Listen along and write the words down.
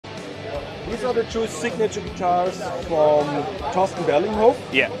these are the two signature guitars from Torsten Berlinghof.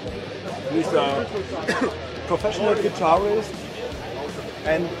 Yeah. He's a professional guitarist,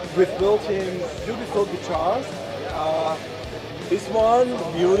 and we've built him beautiful guitars. This one,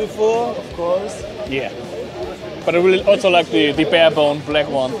 beautiful, of course. Yeah. But I really also like the bare bone black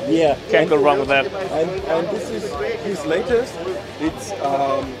one. Yeah. Can't go wrong with that. And this is his latest. It's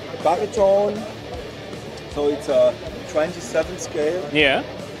baritone, so it's a 27 scale. Yeah.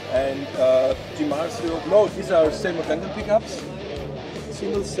 And Dimarzio. No, these are Seymour Duncan pickups,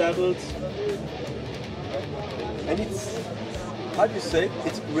 single saddled, and it's, how do you say,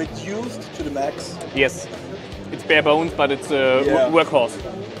 it's reduced to the max. Yes. It's bare bones, but it's a workhorse.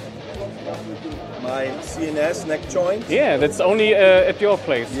 My CNS neck joint. Yeah, that's only at your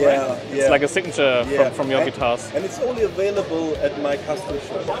place, Yeah, right? yeah. It's like a signature from your and, guitars. And it's only available at my custom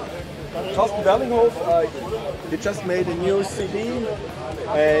shop. Torsten Berlinghof, he just made a new CD,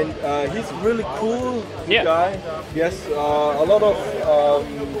 and he's really cool guy. He has a lot of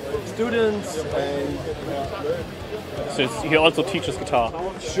students, and So he also teaches guitar.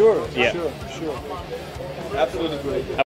 sure, Yeah. sure. Absolutely great.